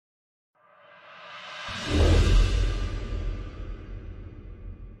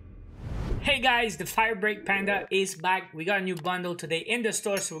guys, the Firebreak Panda is back. We got a new bundle today in the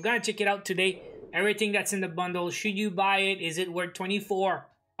store, so we're gonna check it out today. Everything that's in the bundle, should you buy it? Is it worth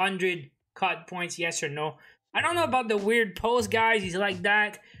 2,400 COD points? Yes or no? I don't know about the weird pose, guys. He's like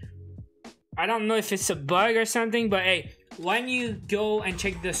that. I don't know if it's a bug or something, but hey, when you go and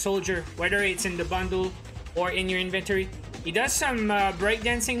check the soldier, whether it's in the bundle or in your inventory, he does some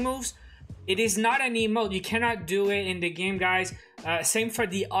breakdancing moves. It is not an emote. You cannot do it in the game, guys. Same for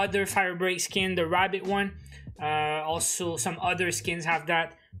the other Firebreak skin, the rabbit one. Also, some other skins have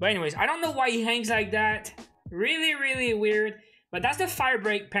that. But anyways, I don't know why he hangs like that. Really weird. But that's the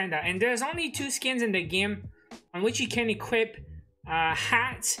Firebreak Panda. And there's only 2 skins in the game on which you can equip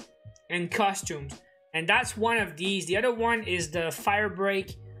hats and costumes. And that's one of these. The other one is the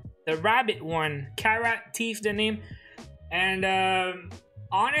Firebreak, the rabbit one. Carrot Teeth, the name. And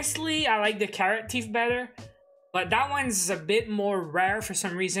honestly, I like the Carrot Teeth better. But that one's a bit more rare for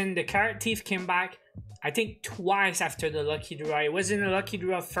some reason. The Carrot Teeth came back, I think, twice after the Lucky Draw. It was in the Lucky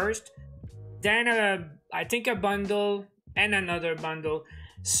Draw first, then I think a bundle and another bundle.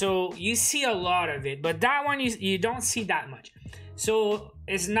 So you see a lot of it, but that one you don't see that much. So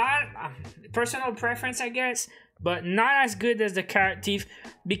it's not personal preference, I guess, but not as good as the Carrot Teeth,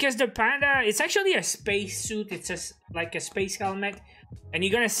 because the Panda, it's actually a space suit. It's just like a space helmet. And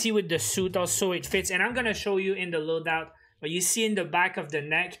you're gonna see with the suit also it fits, and I'm gonna show you in the loadout, but you see in the back of the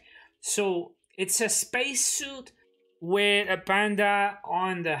neck. So it's a space suit with a panda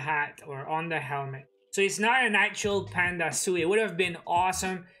on the hat or on the helmet. So it's not an actual panda suit. It would have been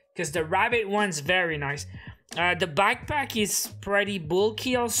awesome because the rabbit one's very nice. The backpack is pretty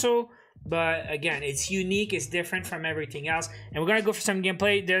bulky also, but again, it's unique. It's different from everything else. And we're gonna go for some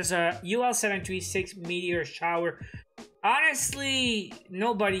gameplay. There's a UL736 meteor shower. Honestly,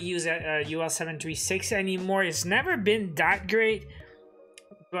 nobody uses UL736 anymore. It's never been that great.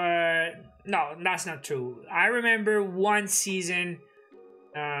 But no, that's not true. I remember one season,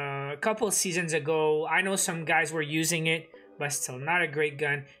 a couple seasons ago, I know some guys were using it, but still not a great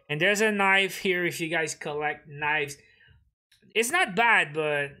gun. And there's a knife here if you guys collect knives. It's not bad,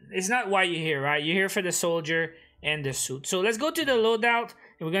 but it's not why you're here, right? You're here for the soldier and the suit. So let's go to the loadout,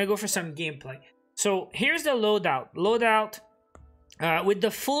 and we're gonna go for some gameplay. So here's the loadout. With the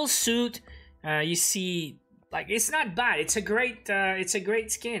full suit, you see, like, it's not bad. It's a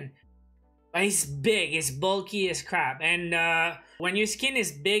great skin. But it's big, it's bulky as crap. And when your skin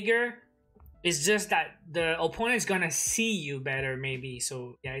is bigger, it's just that the opponent's gonna see you better, maybe.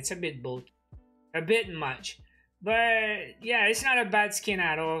 So yeah, it's a bit bulky, a bit much. But yeah, it's not a bad skin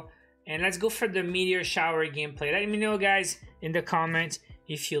at all. And let's go for the meteor shower gameplay. Let me know, guys, in the comments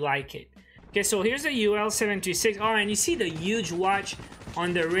if you like it. Okay, so here's the UL736. Oh, and you see the huge watch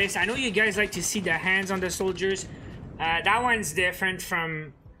on the wrist. I know you guys like to see the hands on the soldiers. That one's different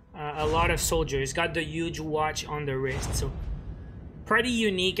from a lot of soldiers. It's got the huge watch on the wrist, so pretty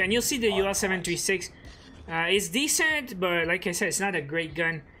unique. And you'll see the UL736. It's decent, but like I said, it's not a great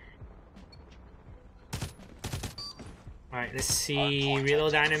gun. All right, let's see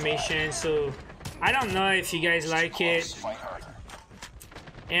reload animation. So I don't know if you guys like it.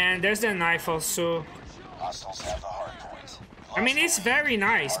 And there's the knife also. I mean, it's very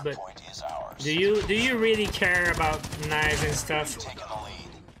nice, but do you really care about knives and stuff?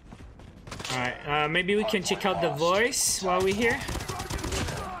 Alright, maybe we can check out the voice while we're here.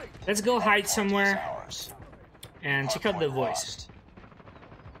 Let's go hide somewhere and check out the voice.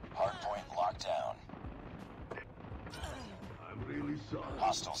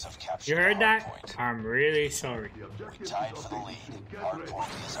 You heard that? I'm really sorry. Tied for the lead.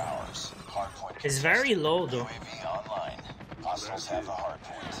 Hardpoint is ours. Hardpoint it's very low though. UAV online. Hostiles have the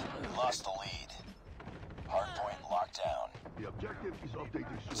hardpoint. We lost the lead. Hardpoint locked down. The objective is updated.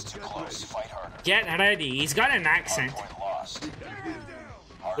 It's too close. Fight harder. Get ready. He's got an accent. Hardpoint lost.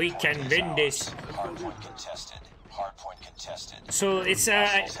 We can win this. Hardpoint contested. Hardpoint contested. So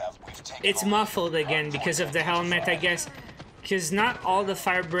it's muffled again because of the helmet, I guess. Because not all the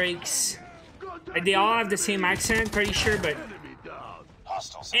Firebreaks, they all have the same accent, pretty sure, but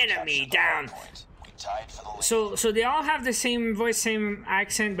enemy down. So they all have the same voice, same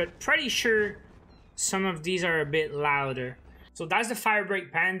accent, but pretty sure some of these are a bit louder. So that's the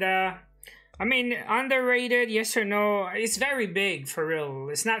Firebreak Panda. I mean, underrated, yes or no? It's very big, for real.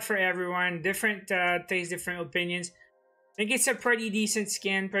 It's not for everyone. Different tastes, different opinions. I think it's a pretty decent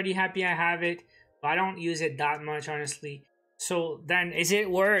skin. Pretty happy I have it, but I don't use it that much, honestly. So then, is it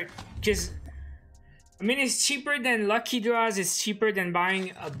worth? Because I mean, it's cheaper than Lucky Draws. It's cheaper than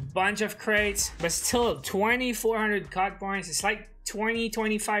buying a bunch of crates, but still 2,400 COD points. It's like $20,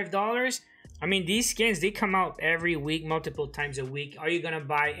 $25. I mean, these skins, they come out every week, multiple times a week. Are you gonna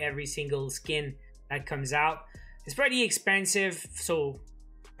buy every single skin that comes out? It's pretty expensive. So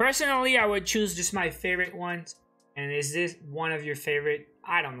personally, I would choose just my favorite ones. And is this one of your favorite?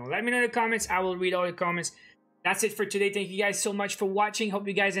 I don't know. Let me know in the comments. I will read all the comments. That's it for today. Thank you guys so much for watching. Hope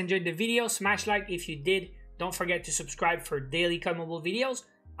you guys enjoyed the video. Smash like if you did. Don't forget to subscribe for daily COD Mobile videos.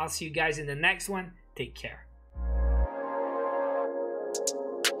 I'll see you guys in the next one. Take care.